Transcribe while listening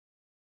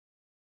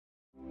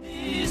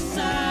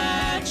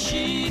said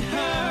she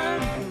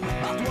heard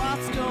about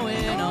what's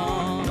going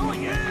on. Oh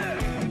yeah!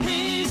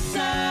 He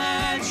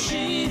said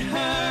she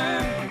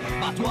heard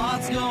about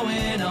what's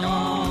going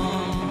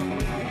on.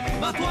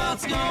 About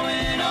what's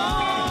going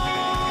on.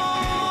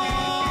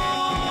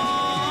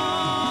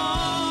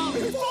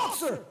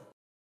 Boxer!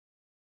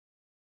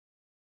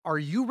 Are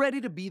you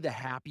ready to be the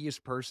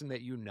happiest person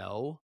that you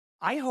know?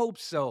 I hope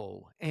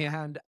so,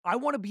 and I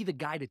want to be the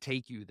guy to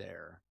take you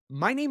there.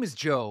 My name is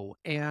Joe,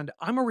 and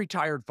I'm a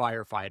retired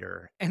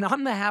firefighter, and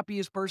I'm the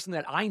happiest person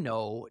that I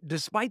know,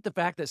 despite the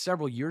fact that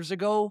several years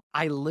ago,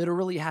 I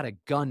literally had a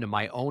gun to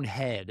my own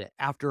head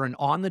after an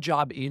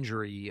on-the-job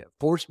injury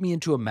forced me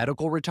into a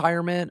medical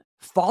retirement,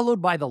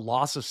 followed by the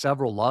loss of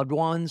several loved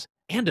ones,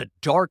 and a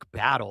dark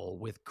battle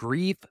with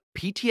grief,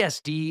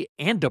 PTSD,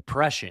 and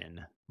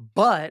depression.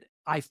 But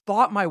I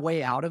fought my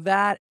way out of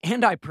that,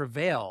 and I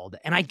prevailed,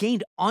 and I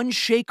gained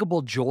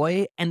unshakable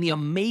joy and the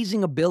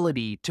amazing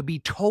ability to be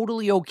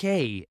totally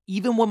okay,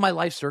 even when my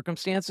life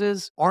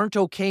circumstances aren't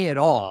okay at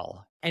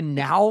all. And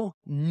now,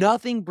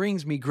 nothing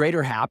brings me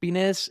greater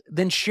happiness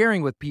than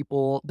sharing with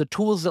people the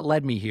tools that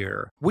led me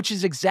here, which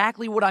is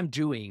exactly what I'm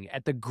doing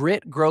at the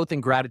Grit, Growth,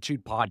 and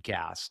Gratitude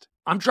podcast.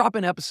 I'm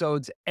dropping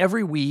episodes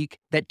every week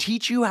that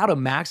teach you how to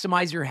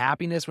maximize your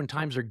happiness when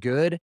times are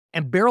good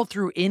and barrel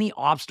through any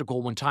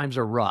obstacle when times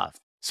are rough.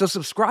 So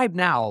subscribe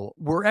now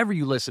wherever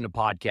you listen to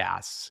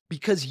podcasts,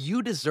 because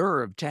you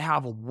deserve to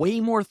have way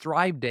more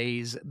thrive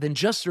days than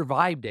just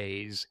survive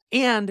days,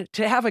 and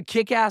to have a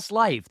kick-ass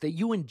life that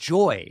you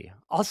enjoy.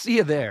 I'll see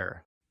you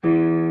there.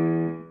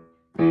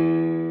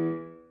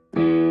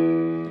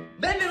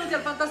 Benvenuti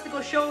al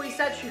fantastico show He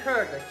Said She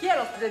Heard. Chi è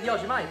l'ospite di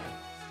oggi, Mike?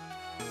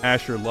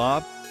 Asher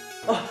Laub.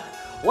 Oh,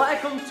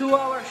 welcome to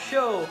our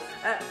show.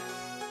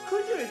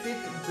 Could you repeat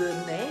the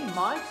name,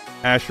 Mike?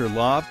 Asher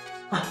Laub.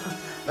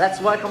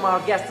 Let's welcome our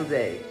guest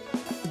today.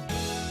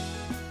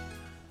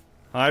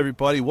 Hi,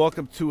 everybody.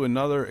 Welcome to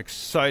another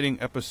exciting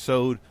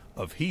episode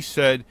of He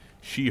Said,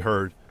 She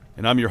Heard.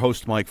 And I'm your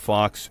host, Mike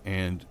Fox,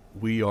 and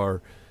we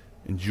are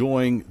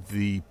enjoying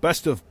the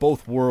Best of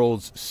Both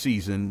Worlds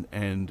season.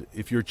 And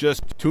if you're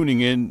just tuning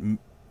in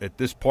at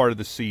this part of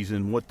the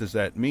season, what does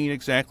that mean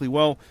exactly?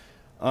 Well,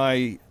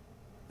 I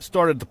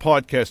started the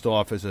podcast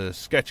off as a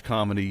sketch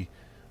comedy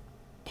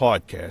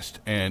podcast,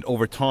 and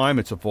over time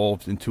it's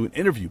evolved into an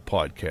interview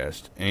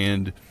podcast.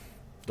 And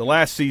the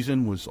last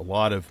season was a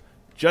lot of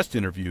just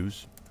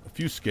interviews, a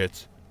few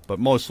skits, but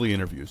mostly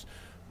interviews.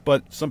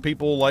 But some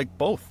people like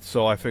both,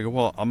 so I figured,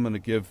 well, I'm going to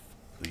give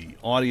the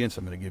audience,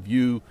 I'm going to give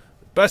you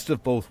the best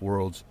of both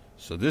worlds.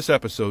 So this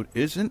episode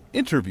is an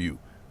interview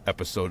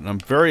episode, and I'm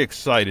very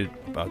excited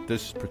about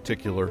this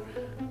particular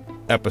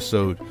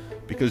episode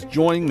because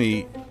joining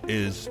me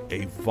is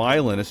a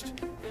violinist.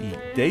 He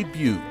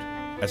debuted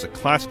as a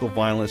classical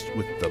violinist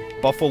with the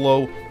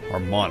Buffalo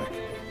Philharmonic,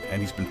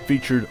 and he's been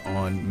featured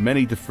on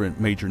many different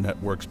major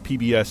networks,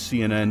 PBS,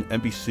 CNN,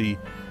 NBC,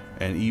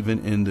 and even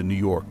in the New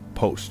York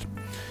Post.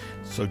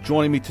 So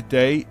joining me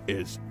today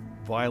is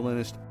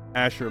violinist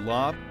Asher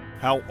Laub.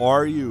 How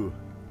are you?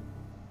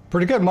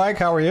 Pretty good, Mike.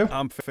 How are you?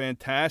 I'm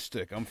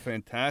fantastic.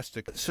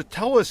 So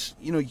tell us,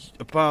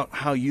 about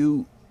how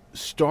you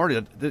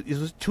started.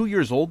 Is it 2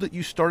 years old that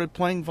you started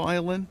playing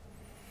violin?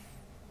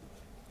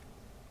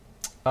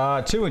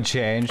 2 and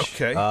change.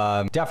 Okay.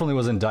 Definitely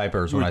was in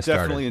diapers when I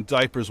started. Definitely in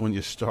diapers when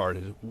you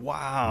started.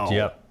 Wow.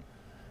 Yep.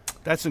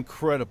 That's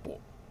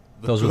incredible.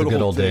 Those were the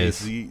good old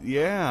days.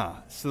 Yeah.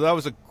 So that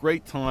was a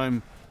great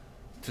time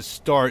to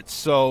start.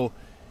 So,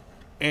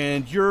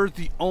 and you're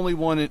the only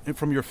one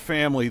from your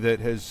family that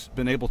has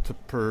been able to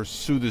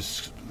pursue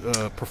this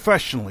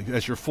professionally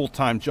as your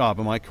full-time job.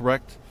 Am I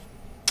correct?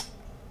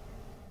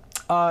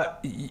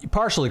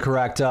 Partially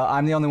correct.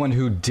 I'm the only one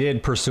who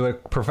did pursue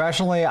it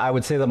professionally. I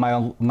would say that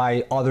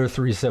my other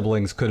 3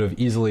 siblings could have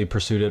easily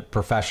pursued it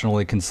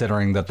professionally,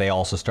 considering that they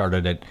also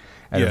started it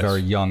at a very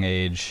young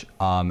age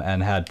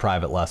and had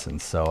private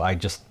lessons. So I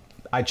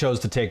chose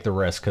to take the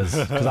risk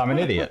because I'm an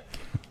idiot.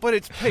 But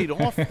it's paid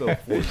off though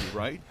for you,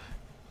 right?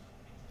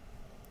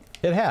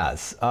 It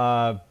has,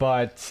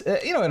 but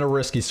in a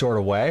risky sort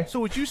of way.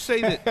 So would you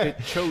say that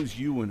it chose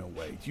you in a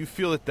way? Do you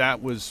feel that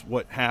that was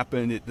what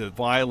happened? The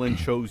violin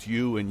chose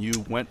you and you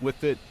went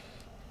with it?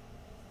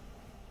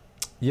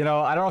 I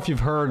don't know if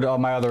you've heard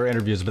my other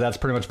interviews, but that's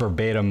pretty much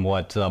verbatim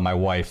what my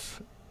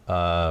wife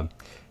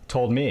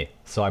told me.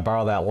 So I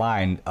borrow that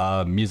line,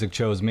 music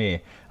chose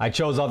me. I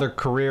chose other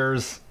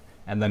careers,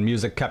 and then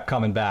music kept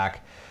coming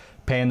back,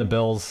 paying the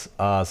bills,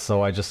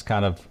 so I just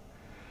kind of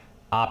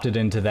opted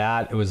into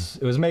that. It was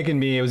giving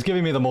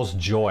me the most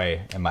joy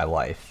in my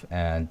life,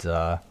 and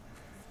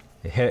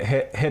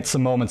hit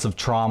some moments of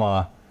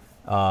trauma,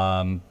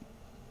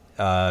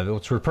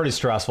 which were pretty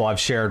stressful. I've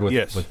shared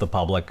with the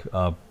public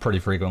pretty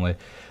frequently,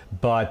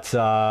 but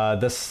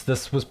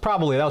that was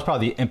probably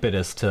the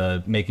impetus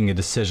to making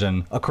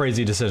a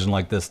crazy decision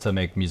like this to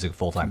make music a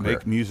full-time career.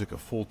 Make music a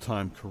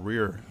full-time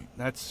career.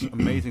 That's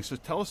amazing. So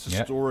tell us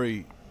the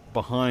story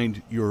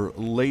behind your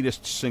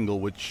latest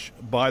single, which,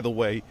 by the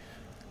way,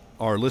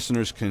 our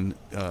listeners can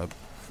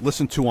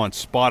listen to on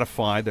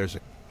Spotify. There's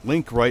a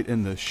link right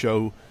in the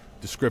show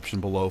description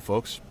below,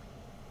 folks.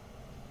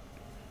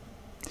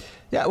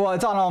 Yeah, well,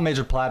 it's on all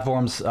major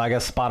platforms. I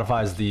guess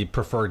Spotify is the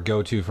preferred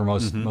go-to for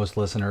most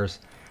listeners.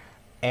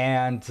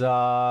 And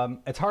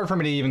it's hard for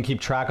me to even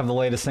keep track of the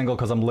latest single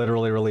because I'm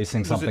literally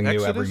releasing something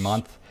new every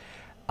month.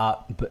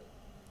 But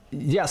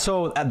yeah,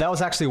 so that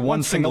was actually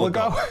one single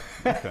ago.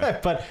 Okay.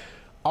 But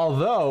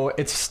although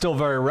it's still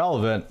very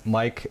relevant,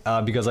 Mike,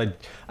 because I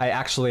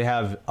actually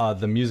have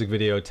the music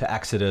video to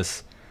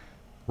Exodus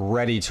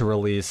ready to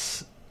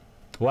release.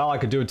 Well, I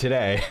could do it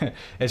today.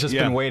 It's just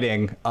been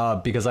waiting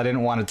because I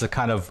didn't want it to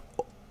kind of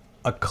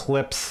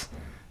eclipse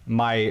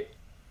my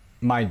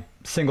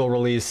single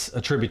release,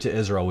 A Tribute to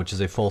Israel, which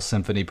is a full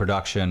symphony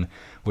production,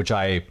 which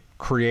I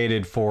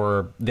created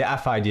for the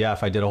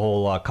FIDF. I did a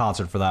whole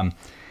concert for them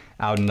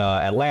out in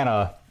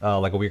Atlanta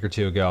like a week or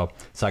two ago.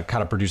 So I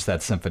kind of produced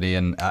that symphony,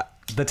 and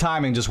the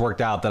timing just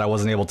worked out that I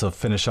wasn't able to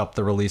finish up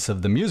the release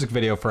of the music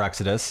video for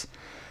Exodus.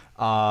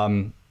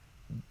 But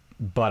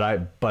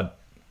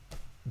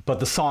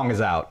the song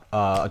is out,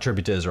 A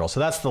Tribute to Israel. So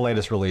that's the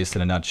latest release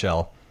in a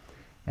nutshell.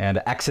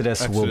 And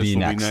Exodus will be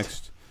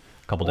next.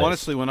 Couple days.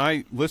 Honestly, when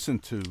I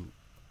listened to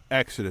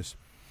Exodus,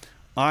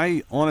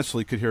 I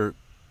honestly could hear,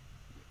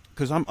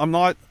 because I'm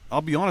not,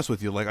 I'll be honest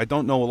with you, like I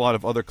don't know a lot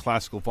of other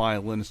classical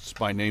violinists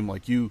by name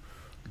like you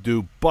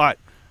do, but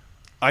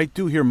I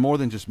do hear more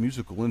than just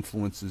musical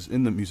influences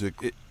in the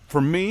music.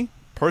 For me,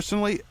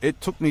 personally, it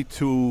took me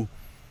to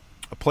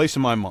a place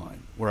in my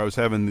mind where I was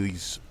having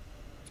these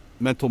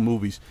mental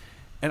movies,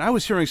 and I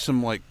was hearing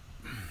some, like,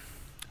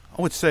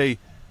 I would say,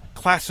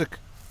 classic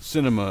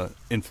cinema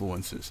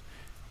influences.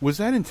 Was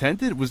that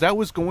intended? Was that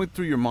what's going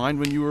through your mind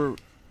when you were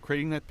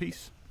creating that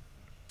piece?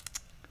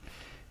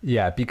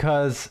 Yeah,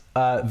 because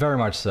very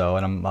much so.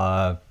 And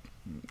I'm,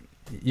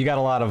 you got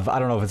a lot of, I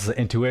don't know if it's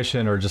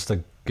intuition or just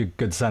a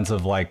good sense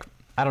of, like,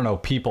 I don't know,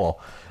 people,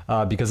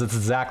 because it's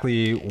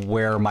exactly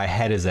where my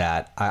head is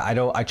at.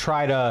 I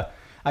try to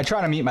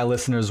meet my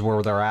listeners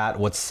where they're at.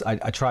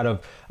 I try to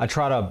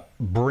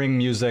bring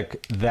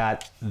music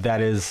that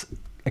is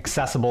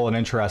accessible and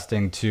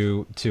interesting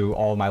to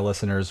all my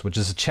listeners, which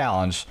is a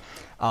challenge.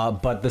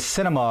 But the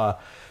cinema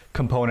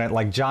component,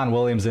 like John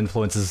Williams'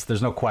 influences,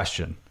 there's no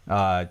question.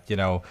 Sync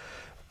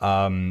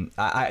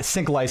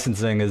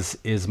licensing is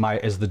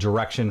the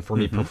direction for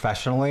me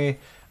professionally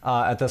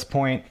at this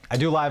point. I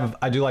do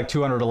like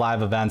 200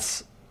 live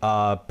events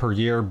per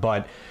year,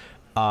 but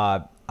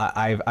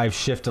I've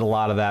shifted a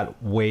lot of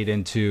that weight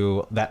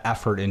into that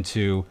effort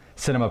into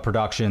cinema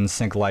production,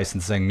 sync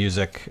licensing,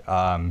 music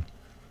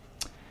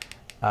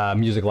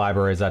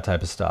libraries, that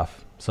type of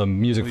stuff. So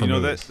music for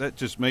movies. That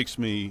just makes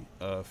me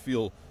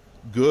feel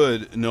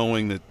good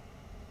knowing that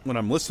when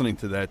I'm listening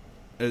to that,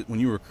 when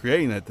you were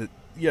creating that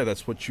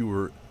that's what you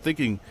were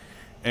thinking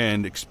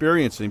and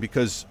experiencing,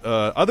 because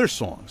other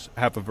songs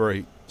have a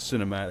very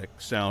cinematic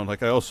sound.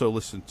 Like I also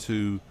listened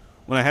to,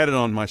 when I had it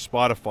on my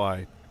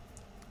Spotify,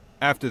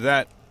 after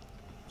that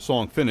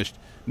song finished,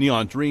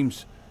 Neon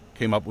Dreams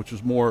came up, which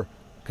was more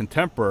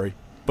contemporary,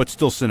 but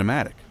still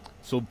cinematic.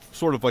 So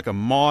sort of like a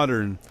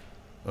modern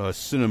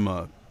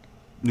cinema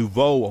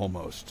nouveau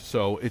almost.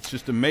 So it's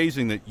just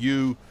amazing that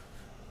you,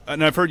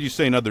 and I've heard you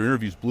say in other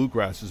interviews,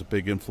 bluegrass is a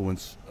big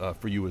influence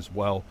for you as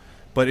well.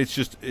 But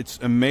it's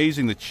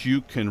amazing that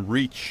you can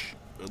reach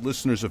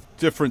listeners of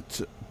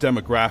different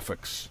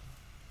demographics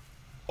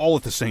all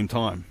at the same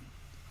time.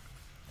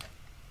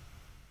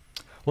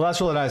 Well,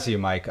 that's really nice of you,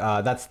 Mike.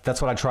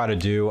 That's what I try to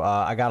do.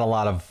 I got a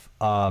lot of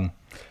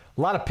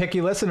picky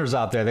listeners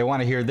out there. They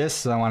want to hear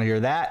this, and I want to hear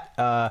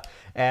that.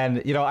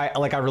 And you know,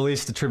 I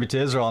released a tribute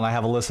to Israel, and I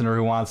have a listener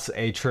who wants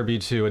a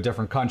tribute to a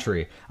different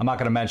country. I'm not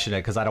going to mention it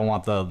because I don't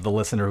want the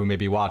listener who may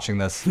be watching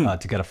this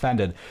to get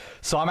offended.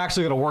 So I'm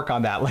actually going to work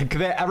on that. Like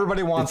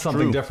everybody wants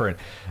something different.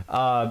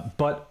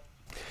 But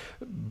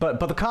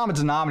the common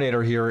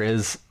denominator here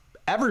is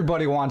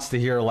everybody wants to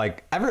hear,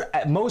 like,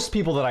 most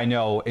people that I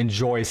know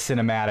enjoy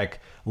cinematic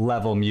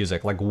level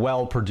music, like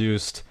well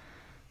produced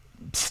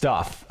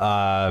stuff.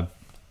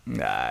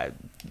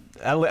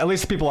 At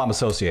least the people I'm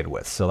associated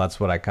with. So that's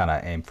what I kind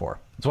of aim for.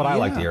 It's what I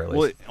like to hear, at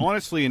least. Well,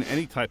 honestly, in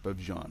any type of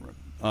genre,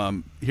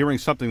 hearing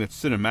something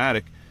that's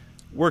cinematic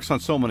works on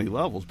so many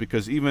levels,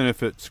 because even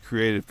if it's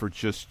created for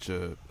just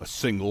a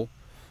single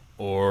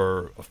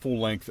or a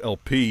full-length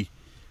LP,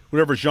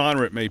 whatever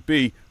genre it may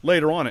be,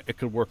 later on it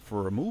could work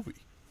for a movie.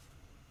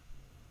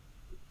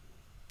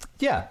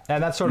 Yeah,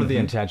 and that's sort of the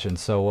intention.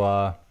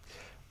 So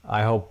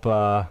I hope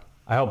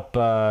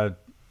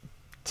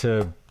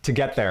to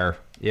get there,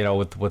 you know,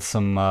 with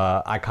some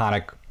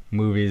iconic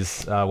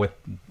movies with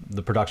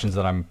the productions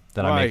that I'm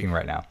making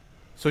right now.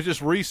 So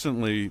just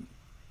recently,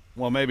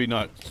 well, maybe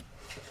not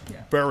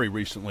very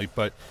recently,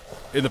 but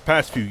in the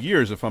past few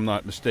years, if I'm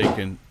not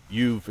mistaken,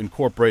 you've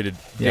incorporated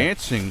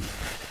dancing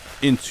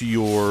into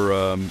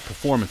your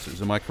performances.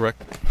 Am I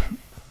correct?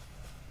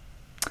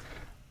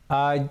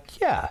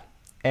 Yeah,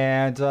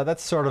 and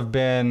that's sort of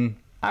been,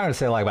 I'm going to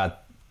say, like about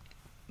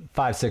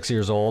 5-6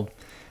 years old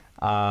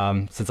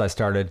since I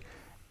started.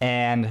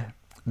 And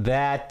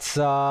That's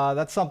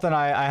something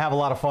I have a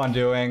lot of fun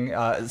doing,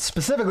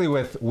 specifically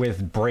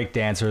with break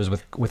dancers,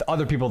 with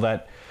other people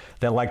that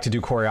like to do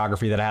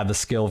choreography, that have the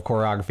skill of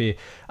choreography.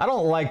 I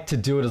don't like to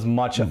do it as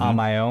much on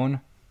my own.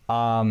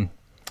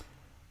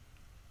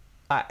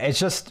 It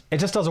just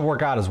doesn't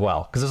work out as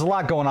well because there's a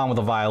lot going on with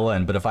the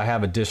violin. But if I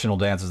have additional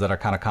dancers that are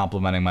kind of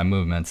complementing my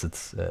movements,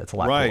 it's a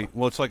lot. Right. Cooler.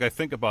 Well, it's like I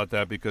think about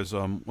that because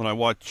when I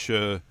watch,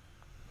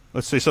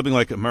 let's say something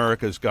like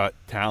America's Got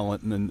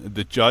Talent, and then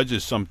the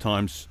judges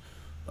sometimes,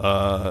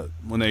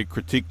 when they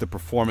critique the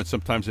performance,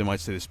 sometimes they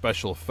might say the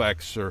special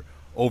effects are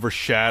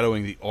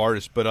overshadowing the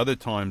artist, but other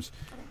times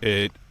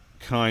it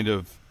kind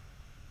of,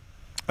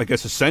 I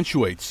guess,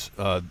 accentuates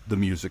the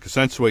music,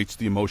 accentuates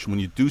the emotion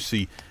when you do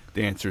see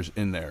dancers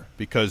in there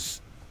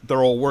because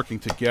they're all working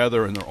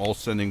together and they're all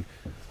sending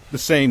the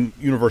same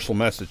universal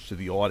message to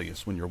the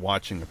audience when you're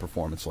watching a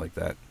performance like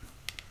that.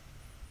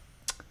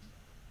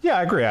 Yeah,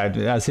 I agree.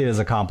 I see it as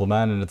a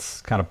compliment, and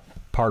it's kind of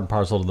part and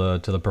parcel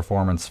to the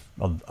performance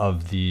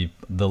of the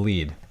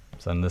lead.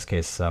 So in this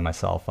case,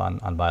 myself on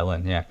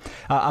violin. Yeah,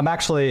 I'm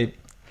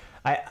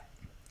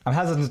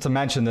hesitant to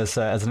mention this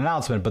as an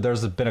announcement, but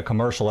there's been a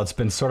commercial that's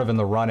been sort of in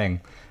the running.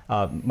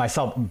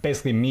 Myself,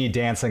 basically me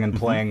dancing and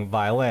playing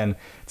violin.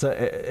 It's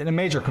in a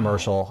major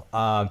commercial.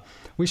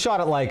 We shot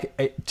it like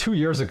 2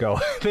 years ago.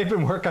 They've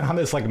been working on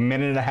this like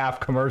minute-and-a-half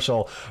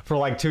commercial for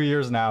like 2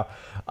 years now.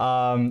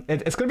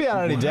 It's going to be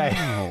out any day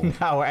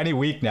now, any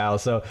week now.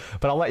 So,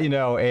 but I'll let you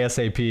know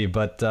ASAP.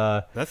 But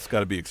that's got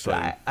to be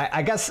exciting.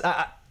 I guess.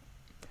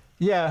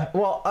 Yeah,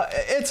 well,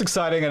 it's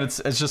exciting, and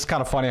it's just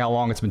kind of funny how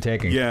long it's been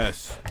taking.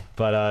 Yes,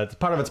 but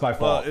part of it's my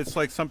fault. Well, it's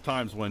like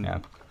sometimes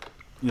when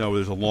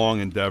there's a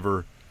long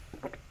endeavor.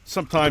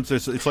 Sometimes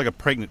it's like a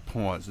pregnant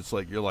pause. It's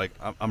like you're like,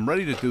 I'm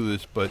ready to do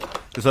this, but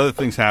there's other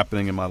things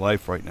happening in my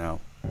life right now,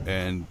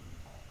 and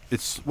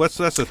that's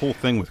the whole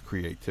thing with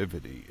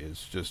creativity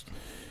is just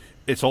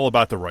it's all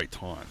about the right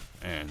time,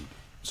 and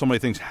so many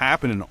things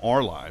happen in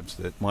our lives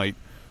that might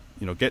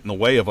get in the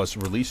way of us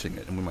releasing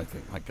it, and we might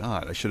think, my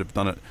God, I should have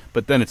done it,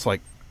 but then it's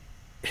like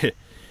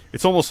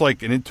it's almost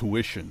like an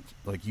intuition,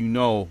 like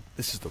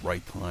this is the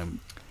right time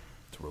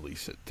to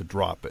release it, to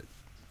drop it.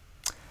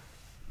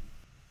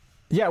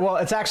 Yeah, well,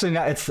 it's actually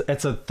not.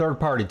 It's a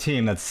third-party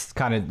team that's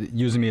kind of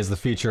using me as the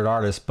featured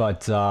artist,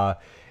 but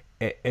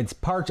it's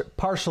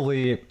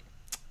partially.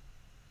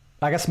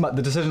 I guess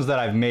the decisions that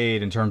I've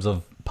made in terms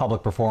of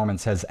public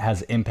performance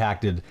has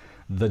impacted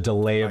the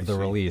delay of the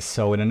release.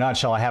 So in a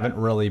nutshell, I haven't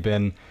really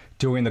been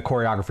doing the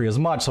choreography as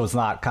much, so it's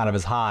not kind of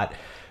as hot.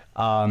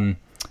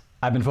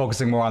 I've been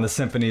focusing more on the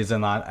symphonies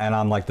and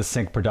on like the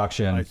sync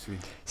production. I see.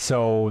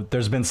 So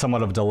there's been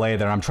somewhat of a delay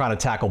there. I'm trying to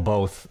tackle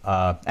both.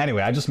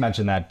 Anyway, I just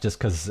mentioned that just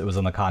because it was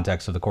in the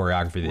context of the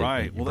choreography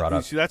that you brought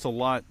up. See, that's a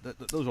lot.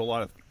 Those are a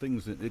lot of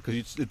things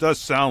because it does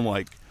sound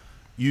like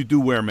you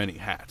do wear many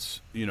hats.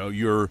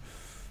 You're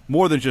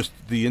more than just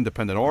the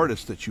independent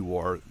artist that you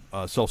are,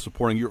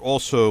 self-supporting. You're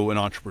also an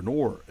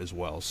entrepreneur as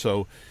well.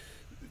 So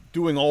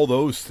doing all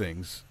those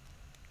things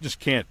just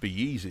can't be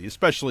easy,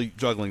 especially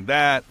juggling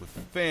that with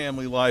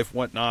family life,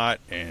 whatnot,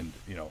 and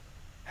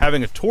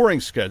having a touring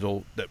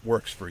schedule that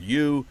works for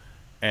you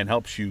and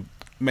helps you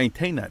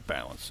maintain that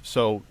balance.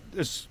 So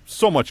there's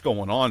so much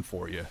going on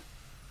for you.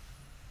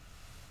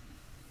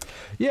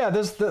 Yeah,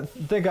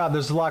 thank God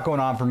there's a lot going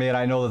on for me, and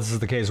I know this is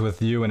the case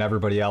with you and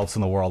everybody else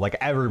in the world. Like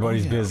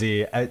everybody's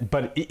busy,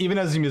 but even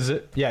as a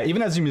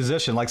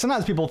musician, like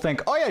sometimes people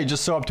think, oh yeah, you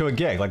just show up to a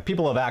gig. Like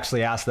people have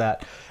actually asked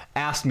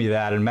me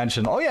that and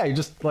mentioned, oh yeah,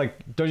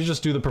 don't you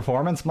just do the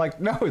performance? I'm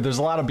like, no, there's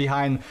a lot of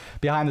behind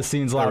the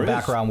scenes, a lot of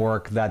background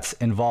work that's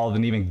involved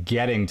in even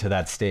getting to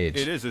that stage.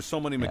 It is. There's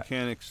so many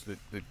mechanics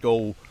that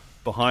go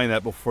behind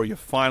that before you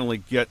finally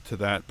get to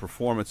that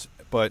performance.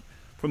 But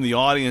from the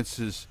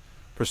audience's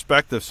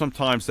perspective,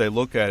 sometimes they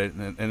look at it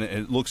and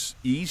it looks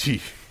easy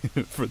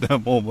for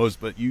them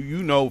almost, but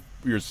you know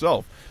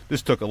yourself,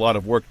 this took a lot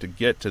of work to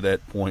get to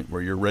that point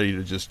where you're ready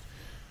to just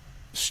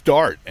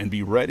start and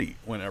be ready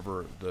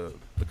whenever the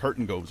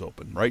curtain goes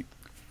open, right?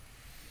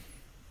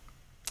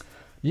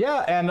 Yeah,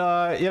 and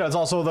it's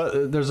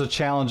also there's a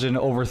challenge in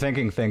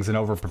overthinking things and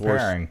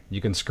over-preparing. You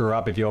can screw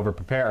up if you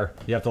over-prepare.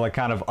 You have to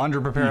kind of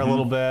under-prepare a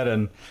little bit,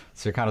 and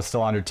so you're kind of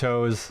still on your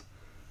toes.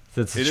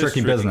 It's a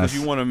tricky business. Because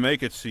you want to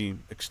make it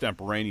seem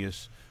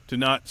extemporaneous, to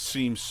not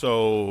seem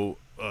so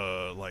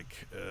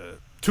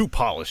too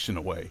polished in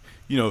a way,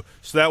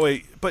 So that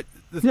way, but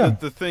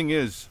the thing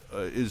is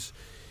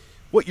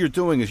what you're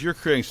doing is you're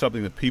creating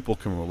something that people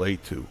can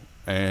relate to,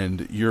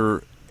 and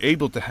you're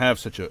able to have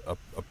such a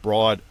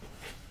broad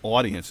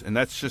audience, and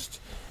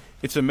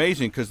it's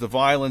amazing because the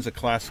violin's a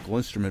classical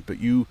instrument, but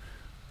you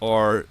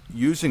are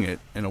using it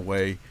in a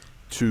way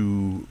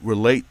to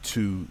relate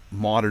to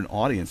modern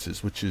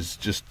audiences, which is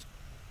just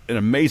an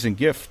amazing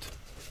gift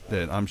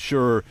that I'm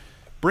sure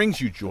brings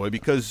you joy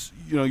because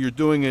you're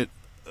doing it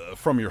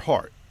from your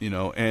heart,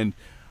 and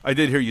I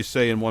did hear you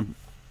say in one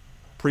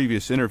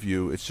previous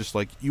interview, it's just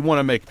like you want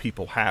to make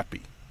people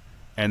happy,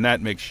 and that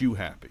makes you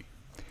happy.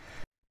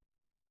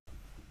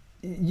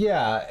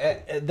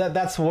 Yeah,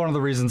 that's one of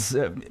the reasons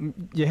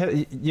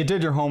you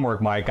did your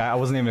homework, Mike. I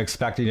wasn't even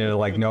expecting you to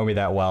like know me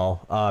that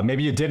well.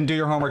 Maybe you didn't do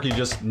your homework; you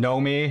just know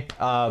me.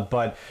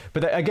 But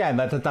again,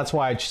 that's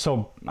why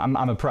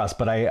I'm impressed.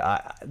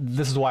 But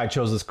this is why I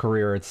chose this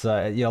career. It's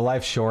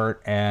life's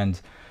short, and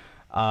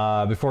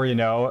before you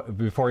know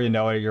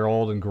it, you're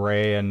old and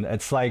gray, and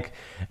it's like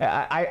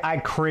I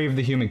crave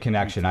the human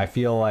connection. I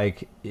feel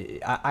like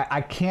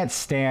I can't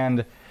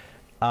stand.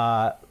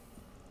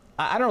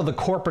 I don't know, the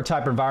corporate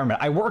type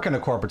environment. I work in a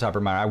corporate type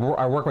environment.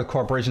 I work with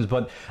corporations,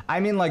 but I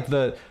mean like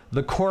the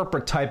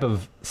corporate type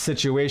of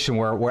situation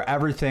where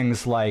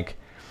everything's like,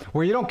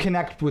 where you don't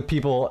connect with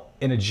people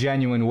in a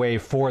genuine way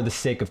for the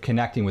sake of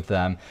connecting with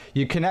them.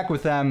 You connect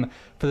with them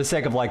for the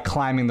sake of like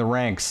climbing the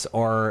ranks,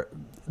 or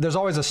there's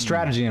always a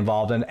strategy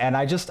involved. And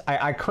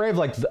I crave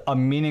like a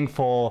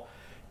meaningful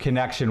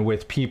connection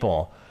with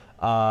people,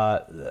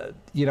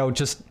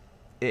 just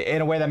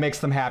in a way that makes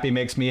them happy,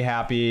 makes me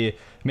happy,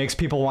 makes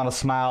people want to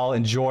smile,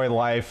 enjoy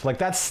life. Like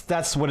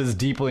that's what is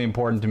deeply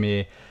important to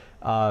me.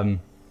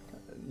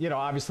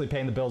 Obviously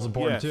paying the bills is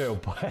important too,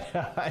 but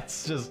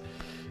it's just,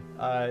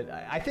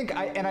 I think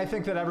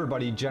that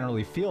everybody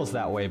generally feels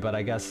that way, but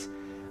I guess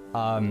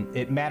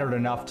it mattered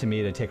enough to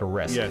me to take a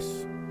risk.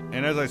 Yes.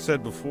 And as I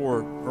said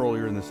before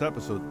earlier in this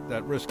episode,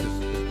 that risk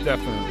is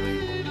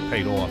definitely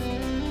paid off.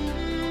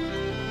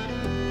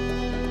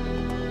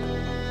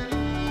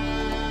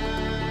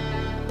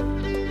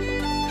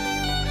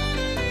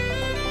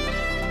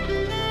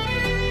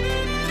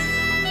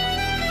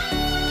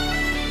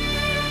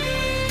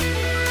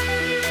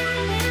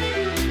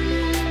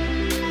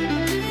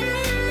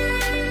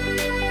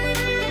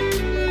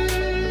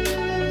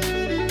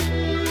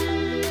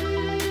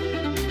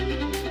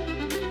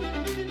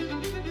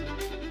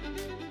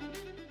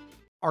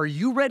 Are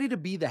you ready to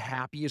be the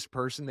happiest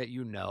person that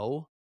you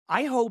know?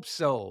 I hope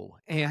so,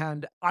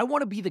 and I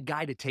want to be the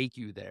guy to take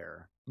you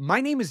there.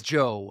 My name is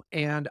Joe,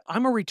 and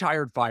I'm a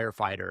retired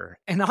firefighter,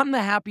 and I'm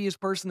the happiest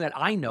person that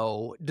I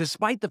know,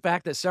 despite the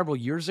fact that several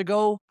years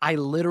ago, I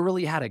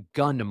literally had a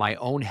gun to my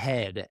own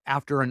head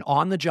after an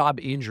on-the-job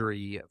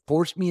injury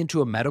forced me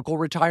into a medical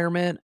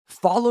retirement,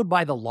 followed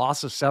by the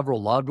loss of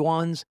several loved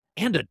ones,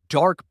 and a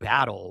dark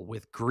battle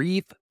with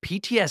grief,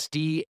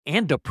 PTSD,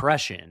 and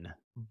depression.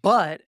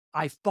 But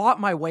I fought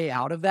my way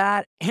out of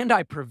that, and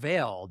I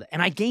prevailed,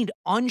 and I gained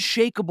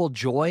unshakable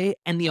joy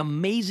and the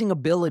amazing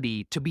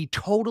ability to be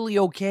totally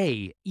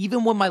okay,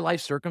 even when my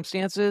life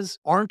circumstances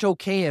aren't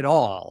okay at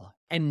all.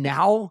 And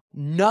now,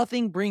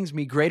 nothing brings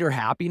me greater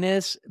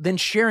happiness than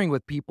sharing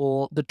with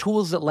people the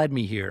tools that led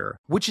me here,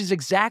 which is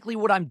exactly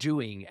what I'm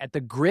doing at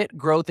the Grit,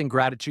 Growth, and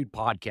Gratitude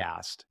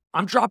podcast.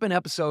 I'm dropping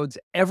episodes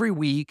every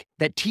week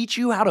that teach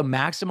you how to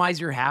maximize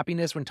your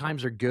happiness when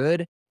times are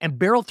good and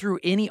barrel through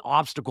any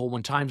obstacle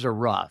when times are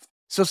rough.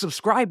 So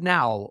subscribe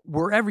now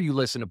wherever you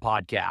listen to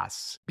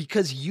podcasts,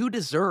 because you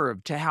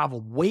deserve to have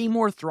way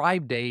more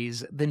thrive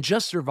days than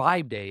just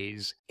survive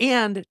days,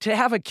 and to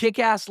have a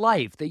kick-ass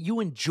life that you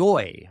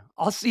enjoy.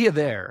 I'll see you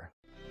there.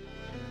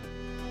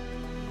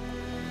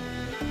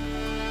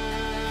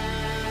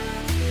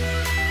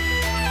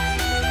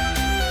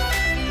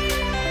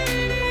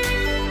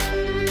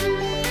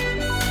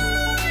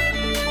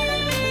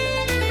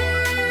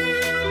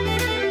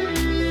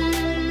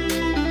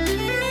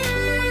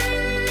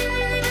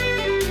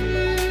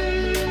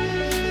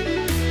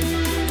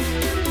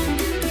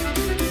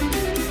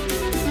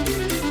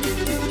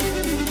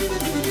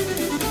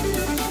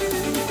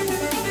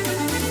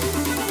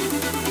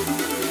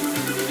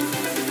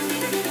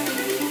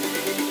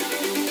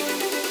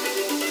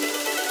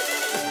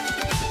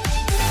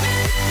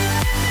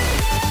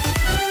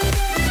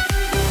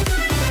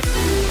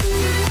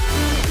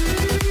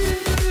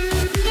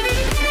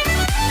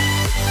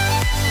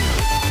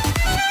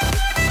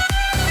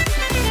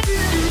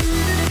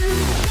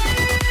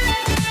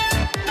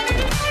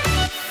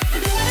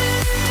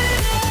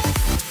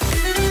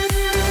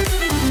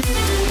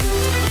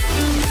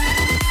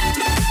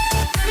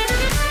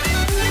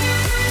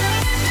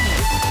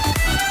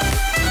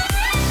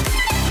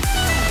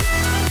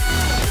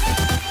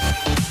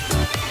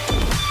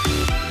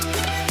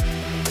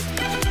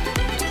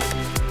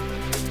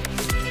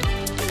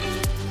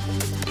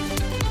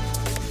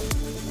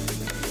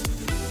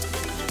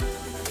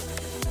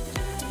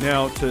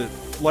 Now, to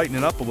lighten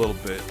it up a little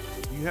bit,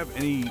 do you have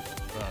any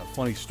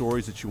funny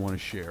stories that you want to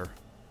share?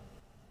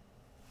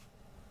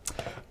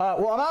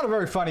 Well, I'm not a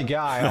very funny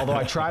guy, although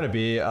I try to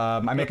be.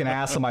 I make an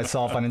ass of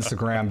myself on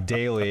Instagram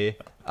daily,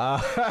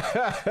 and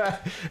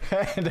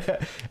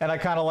I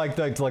kind of like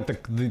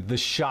the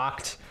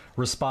shocked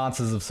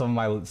responses of some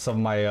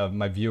of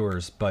my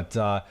viewers. But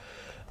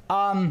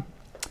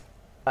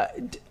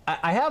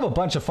I have a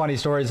bunch of funny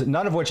stories,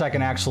 none of which I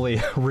can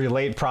actually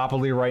relate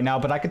properly right now.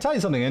 But I can tell you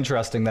something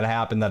interesting that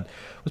happened that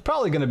was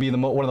probably going to be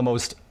one of the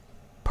most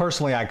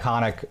personally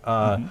iconic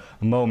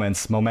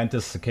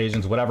momentous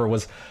occasions, whatever,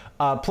 was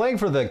playing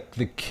for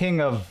the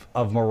king of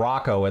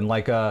Morocco in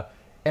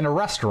a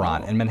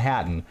restaurant in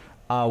Manhattan,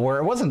 where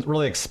it wasn't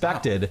really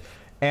expected.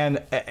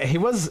 And he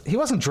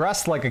wasn't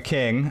dressed like a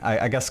king,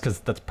 I guess, because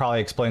that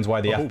probably explains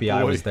why the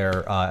FBI was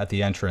there at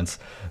the entrance.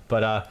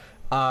 But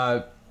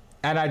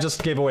and I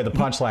just gave away the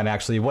punchline.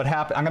 Actually, what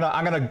happened?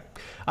 I'm gonna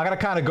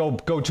kind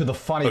of go to the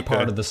funny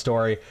part of the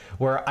story,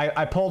 where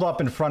I pulled up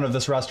in front of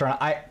this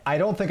restaurant. I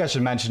don't think I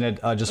should mention it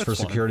just for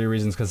security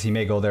reasons, because he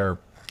may go there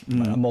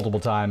multiple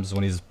times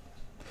when he's.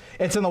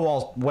 It's in the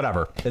walls,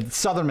 whatever. It's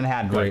Southern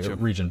Manhattan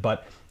region,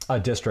 but.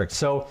 District.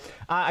 So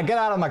I get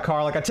out of my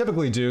car like I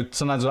typically do.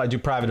 Sometimes I do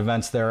private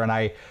events there, and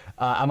I'm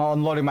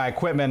unloading my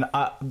equipment.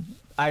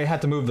 I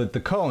had to move the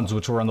cones,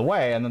 which were in the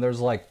way, and then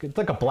there's it's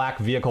like a black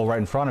vehicle right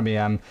in front of me.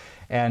 I'm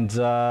doing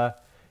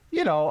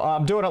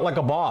it like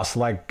a boss.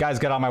 Like, guys,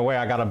 get out of my way.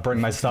 I got to bring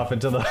my stuff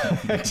into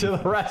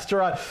the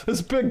restaurant.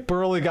 This big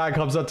burly guy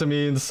comes up to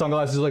me in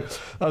sunglasses. He's like,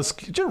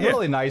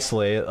 really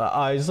nicely.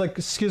 He's like,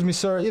 "Excuse me,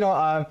 sir.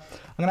 I'm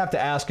gonna have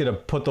to ask you to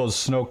put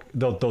those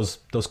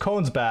those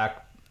cones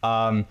back.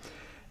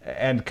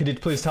 And could you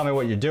please tell me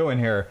what you're doing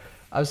here?"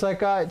 I was like,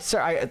 "Sir,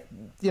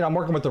 I'm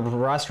working with the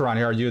restaurant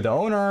here. Are you the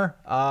owner?"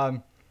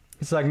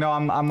 He's like, "No,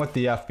 I'm with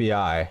the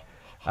FBI."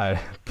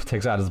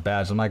 Takes out his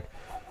badge. I'm like,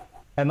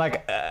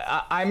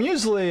 I'm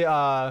usually,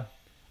 I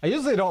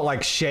usually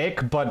don't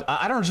shake, but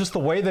I don't know, just the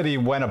way that he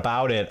went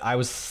about it. I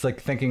was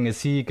thinking,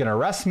 is he gonna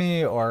arrest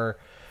me or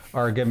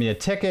give me a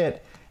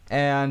ticket?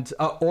 And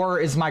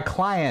or is my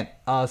client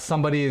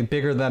somebody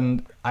bigger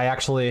than I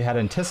actually had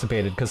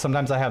anticipated? Because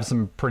sometimes I have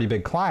some pretty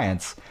big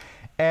clients,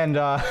 and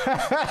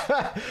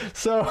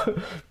so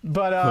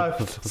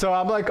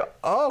I'm like,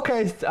 oh,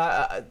 okay,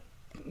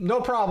 no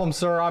problem,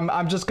 sir.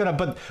 I'm just gonna.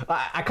 But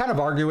I kind of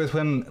argue with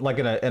him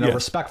in a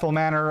respectful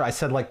manner. I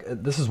said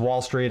this is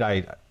Wall Street.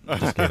 I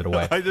just gave it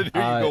away. I didn't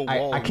hear you go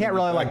Wall. I can't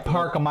really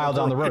park a mile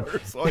down the road.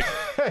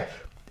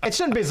 It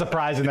shouldn't be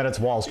surprising that it's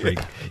Wall Street.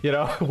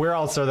 Where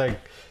else are they?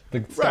 The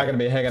guy going to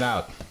be hanging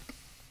out.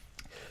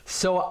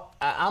 So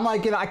I'm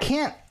like, I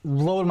can't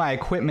load my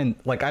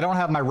equipment. I don't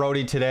have my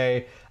roadie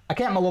today. I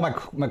can't load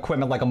my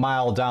equipment a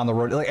mile down the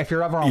road. If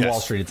you're ever on Wall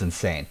Street, it's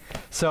insane.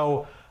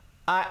 So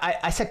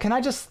I said, can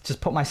I just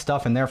put my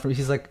stuff in there for me?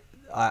 He's like,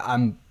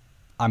 I'm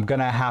going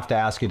to have to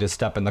ask you to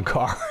step in the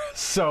car.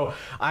 So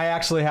I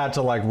actually had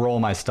to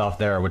roll my stuff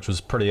there, which was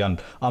pretty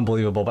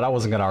unbelievable. But I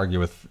wasn't going to argue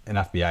with an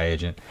FBI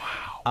agent.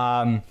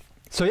 Wow.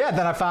 So yeah,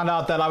 then I found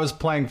out that I was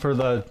playing for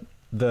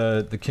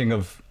the king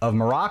of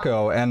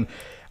Morocco, and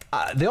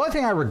the only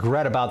thing I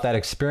regret about that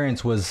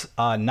experience was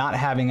not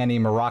having any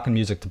Moroccan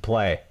music to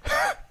play.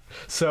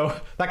 So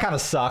that kind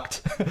of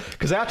sucked,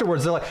 because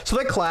afterwards they're so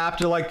they clapped,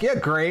 they're like, yeah,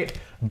 great,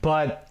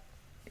 but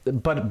a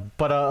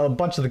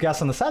bunch of the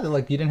guests on the side, they're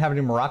like, you didn't have any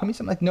Moroccan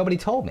music? I'm like, nobody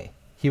told me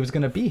he was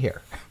going to be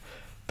here,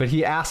 but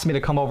he asked me to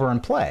come over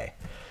and play.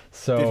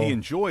 So did he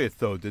enjoy it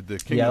though? Did the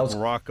king of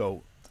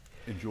Morocco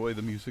enjoy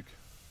the music?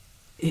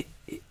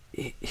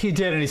 He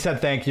did, and he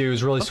said thank you. He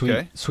was a really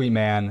sweet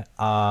man.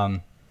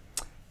 And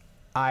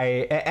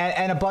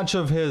a bunch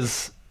of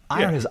his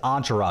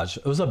entourage.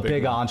 It was a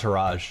big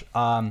entourage.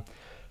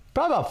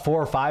 Probably about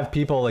 4 or 5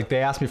 people. They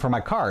asked me for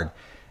my card.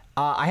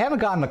 I haven't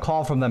gotten a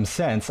call from them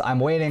since. I'm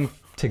waiting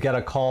to get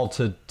a call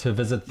to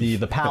visit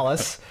the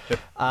palace.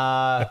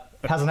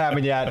 Hasn't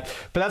happened yet.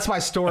 But that's my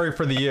story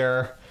for the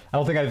year. I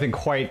don't think anything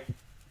quite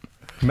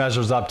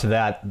measures up to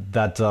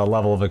that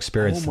level of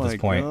experience at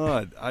this point. Oh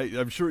my God!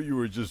 I'm sure you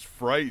were just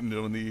frightened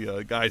when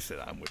the guy said,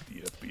 "I'm with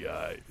the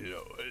FBI."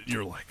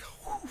 You're like,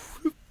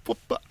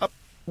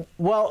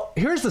 well,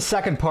 here's the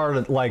second part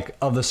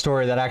of the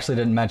story that I actually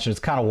didn't mention. It's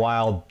kind of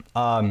wild.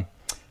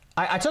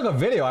 I took a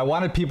video.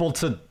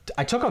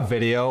 I took a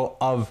video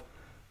of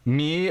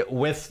me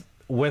with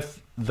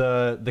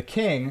the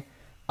king.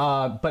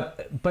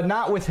 But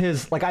not with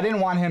his, I didn't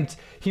want him to,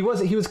 he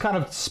was kind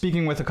of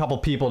speaking with a couple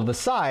people to the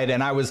side,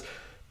 and I was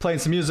playing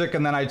some music,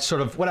 and then I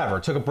sort of,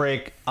 took a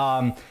break,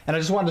 and I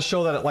just wanted to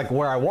show that,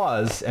 where I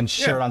was, and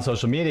share it on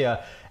social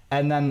media.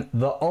 And then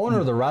the owner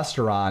of the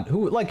restaurant,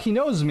 who, he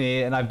knows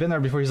me, and I've been there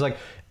before, he's like,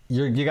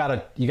 you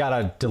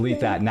gotta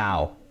delete that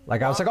now. I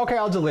was like, okay,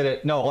 I'll delete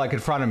it. No, in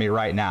front of me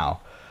right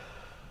now.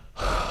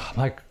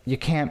 I'm you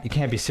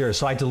can't be serious.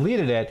 So I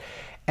deleted it.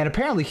 And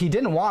apparently he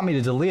didn't want me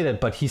to delete it,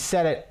 but he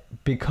said it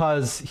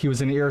because he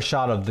was in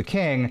earshot of the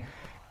king,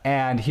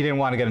 and he didn't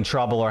want to get in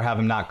trouble or have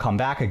him not come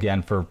back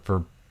again for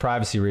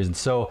privacy reasons.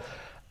 So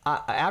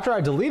after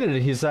I deleted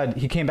it, he said,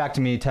 he came back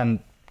to me 10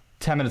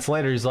 minutes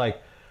later. He's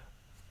like,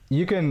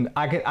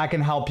 I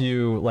can help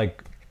you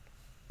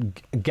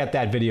get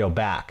that video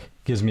back.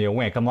 Gives me a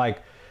wink. I'm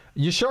like,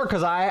 you sure?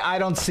 Because I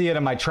don't see it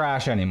in my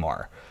trash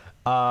anymore.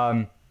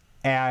 And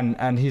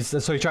he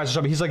tries to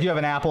show me. He's like, you have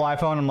an Apple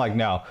iPhone? I'm like,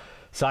 no.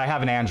 So I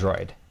have an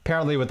Android.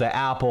 Apparently with the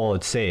Apple,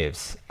 it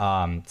saves.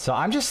 So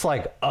I'm just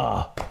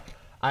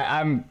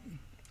I'm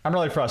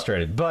really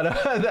frustrated.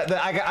 But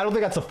I don't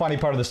think that's a funny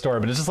part of the story,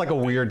 but it's just a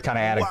weird kind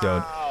of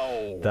anecdote.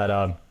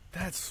 Wow.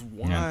 That's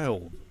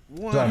wild.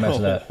 Yeah. Wow. So I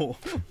mentioned that.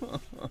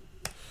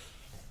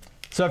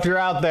 So if you're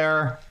out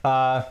there,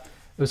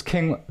 it was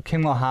King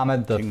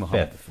Mohammed the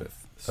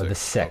Fifth. Or the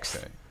Sixth.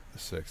 Okay. The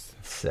Sixth.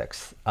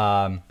 Sixth.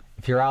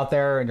 If you're out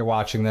there and you're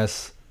watching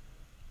this,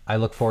 I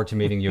look forward to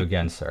meeting you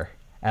again, sir.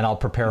 and I'll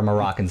prepare a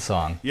Moroccan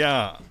song.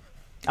 Yeah.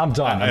 I'm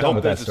done. I done hope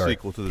with that there's a story.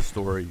 sequel to the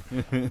story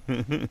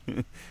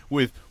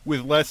with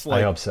less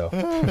I hope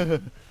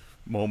so.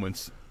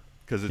 moments,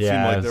 because it Yeah,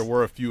 seemed like it's- there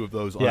were a few of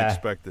those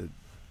unexpected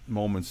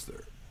moments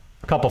there.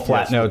 A couple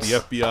flat notes.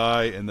 With the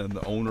FBI and then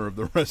the owner of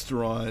the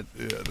restaurant,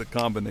 the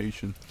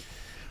combination.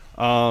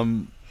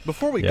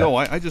 Before we go,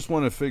 I just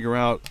want to figure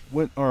out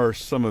what are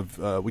some of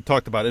we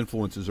talked about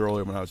influences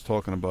earlier when I was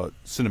talking about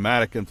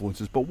cinematic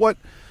influences, but what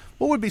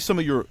would be some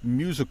of your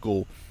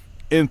musical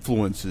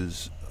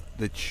influences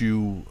that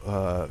you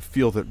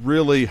feel that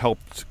really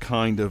helped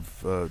kind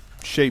of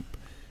shape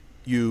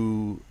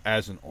you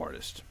as an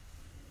artist?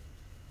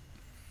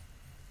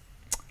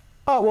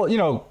 Oh,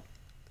 well,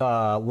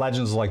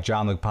 legends like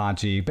John Luke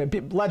Ponty,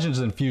 legends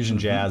in fusion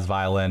jazz,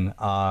 violin,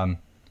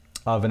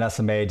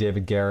 Vanessa Mae,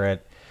 David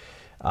Garrett,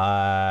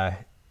 and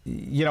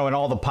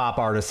all the pop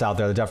artists out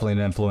there, they're definitely an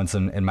influence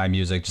in my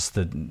music, just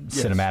the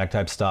cinematic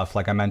type stuff.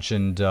 Like I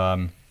mentioned,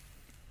 Joe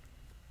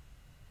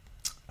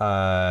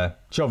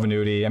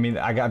Venuti. I mean,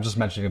 I'm just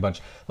mentioning a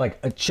bunch.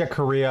 Like Chick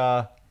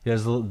Corea,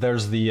 there's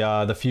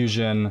the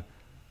fusion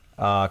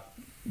kind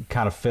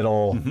of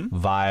fiddle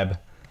vibe,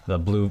 the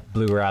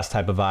bluegrass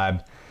type of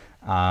vibe.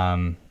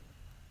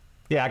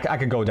 I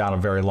could go down a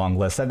very long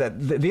list.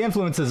 The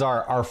influences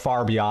are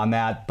far beyond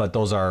that, but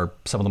those are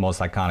some of the most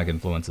iconic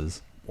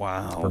influences.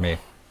 Wow. For me,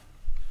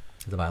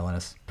 as a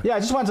violinist. Yeah, I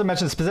just wanted to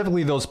mention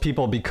specifically those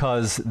people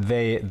because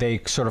they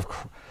sort of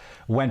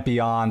went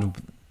beyond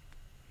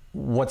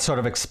what's sort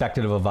of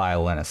expected of a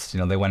violinist.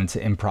 They went into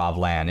improv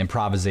land,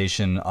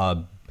 improvisation,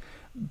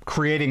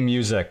 creating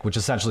music, which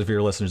essentially for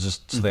your listeners,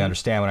 just so they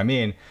understand what I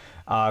mean,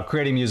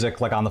 creating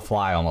music like on the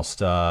fly almost,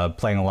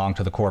 playing along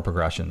to the chord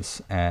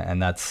progressions. And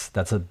that's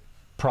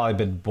probably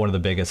been one of the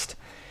biggest,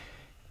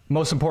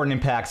 most important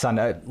impacts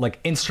on like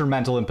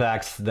instrumental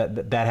impacts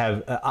that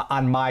have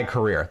on my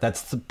career.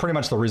 That's pretty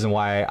much the reason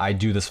why I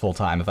do this full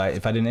time. If I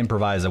didn't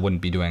improvise, I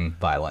wouldn't be doing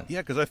violin.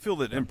 Yeah, because I feel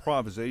that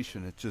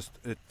improvisation,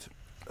 it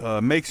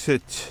makes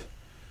it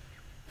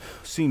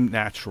seem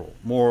natural,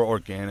 more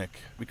organic.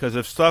 Because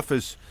if stuff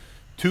is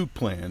too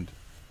planned,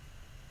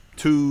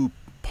 too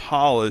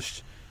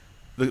polished,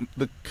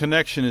 the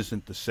connection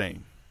isn't the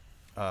same.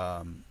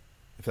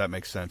 If that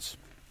makes sense.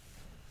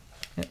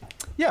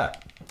 Yeah,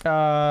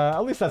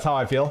 at least that's how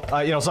I feel.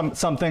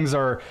 Some things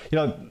are,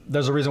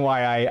 there's a reason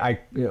why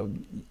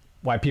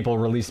why people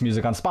release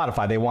music on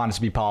Spotify. They want it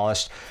to be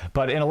polished,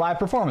 but in a live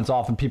performance,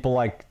 often people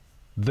like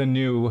the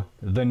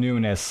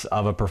newness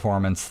of a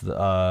performance,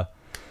 as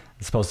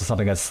opposed to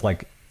something that's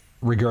like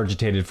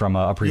regurgitated from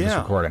a previous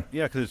recording.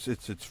 Yeah, because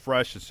it's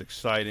fresh, it's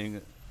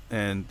exciting,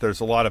 and there's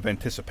a lot of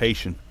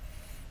anticipation.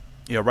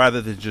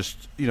 Rather than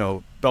just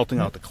belting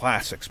out the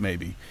classics,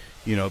 maybe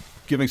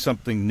giving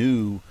something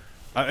new.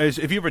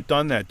 Have you ever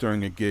done that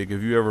during a gig?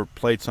 Have you ever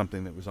played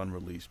something that was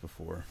unreleased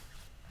before?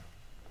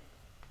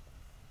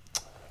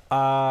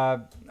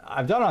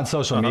 I've done it on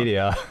social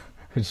media,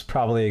 which is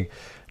probably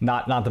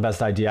not the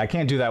best idea. I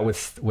can't do that with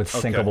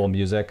syncable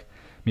music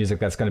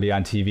that's going to be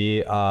on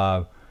TV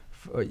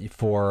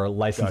for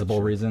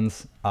licensable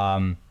reasons.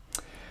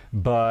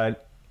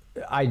 But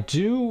I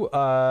do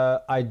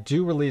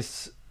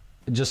release,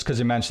 just because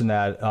you mentioned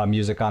that,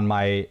 music on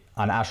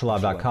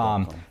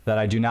astrolaub.com that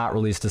I do not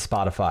release to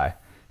Spotify.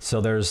 So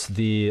there's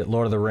the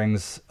Lord of the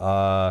Rings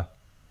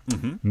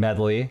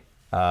medley.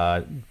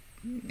 I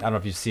don't know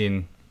if you've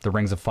seen the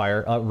Rings of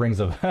Fire, Rings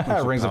of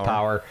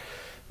Power,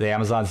 the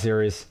Amazon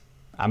series.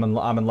 I'm in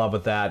love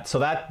with that. So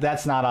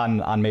that's not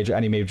on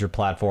any major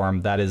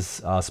platform. That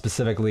is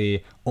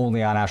specifically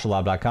only on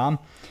astrolaub.com,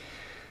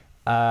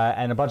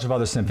 and a bunch of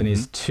other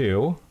symphonies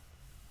too.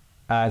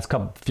 It's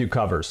a few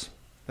covers.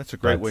 That's a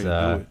great way to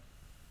do it.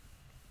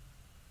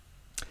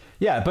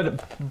 Yeah,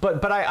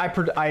 but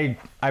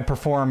I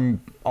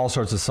perform all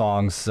sorts of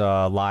songs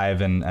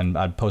live, and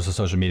I post to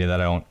social media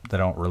that I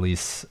don't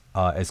release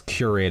as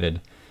curated,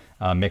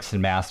 mixed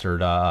and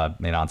mastered, on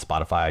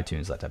Spotify,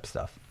 iTunes, that type of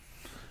stuff.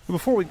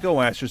 Before we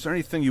go, Ash, is there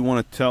anything you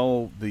want to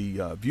tell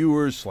the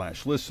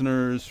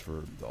viewers/listeners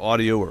for the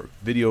audio or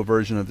video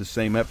version of the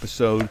same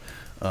episode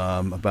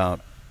about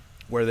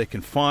where they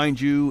can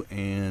find you?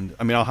 And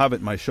I'll have it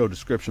in my show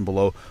description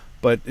below.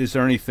 But is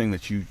there anything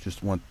that you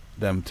just want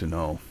them to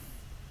know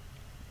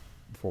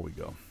before we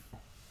go?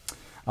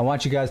 I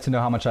want you guys to know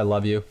how much I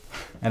love you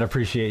and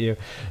appreciate you.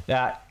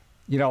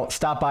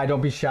 Stop by,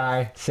 don't be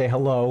shy, say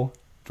hello.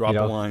 Drop a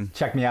line.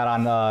 Check me out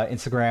on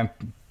Instagram,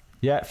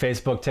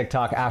 Facebook,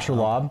 TikTok,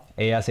 Asherlaub,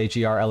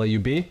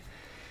 ASHERLAUB.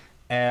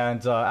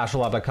 And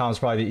astrolaub.com is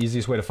probably the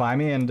easiest way to find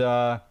me. And,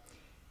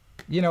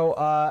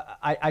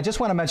 I just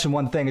want to mention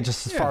one thing,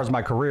 just as far as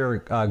my career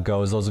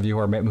goes, those of you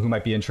who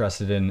might be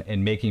interested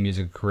in making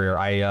music a career,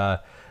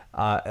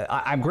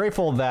 I'm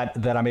grateful that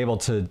I'm able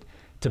to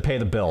pay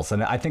the bills.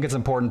 And I think it's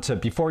important to,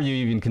 before you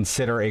even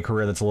consider a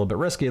career that's a little bit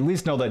risky, at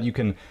least know that you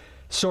can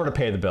sort of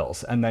pay the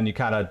bills, and then you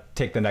kind of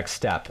take the next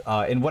step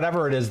in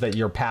whatever it is that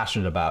you're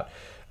passionate about.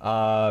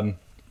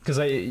 Because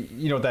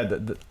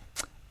that the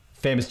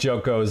famous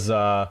joke goes,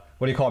 what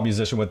do you call a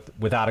musician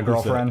without a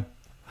girlfriend?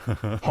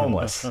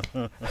 Homeless.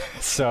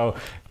 So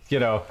you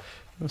know,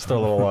 just throw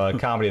a little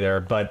comedy there.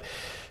 But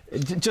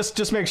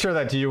just make sure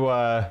that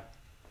you're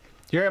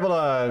able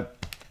to,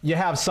 you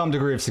have some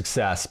degree of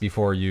success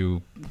before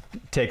you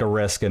take a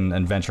risk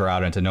and venture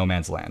out into no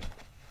man's land.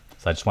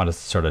 So I just wanted to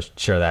sort of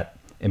share that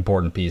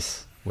important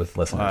piece with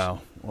listeners.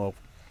 Wow. Well,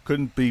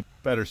 couldn't be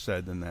better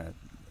said than that.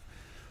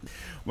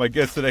 My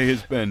guest today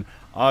has been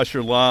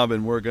Asher Laub,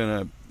 and we're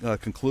going to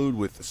conclude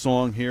with a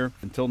song here.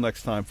 Until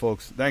next time,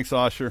 folks. Thanks,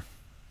 Asher.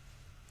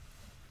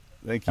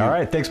 Thank you. All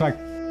right. Thanks, Mike.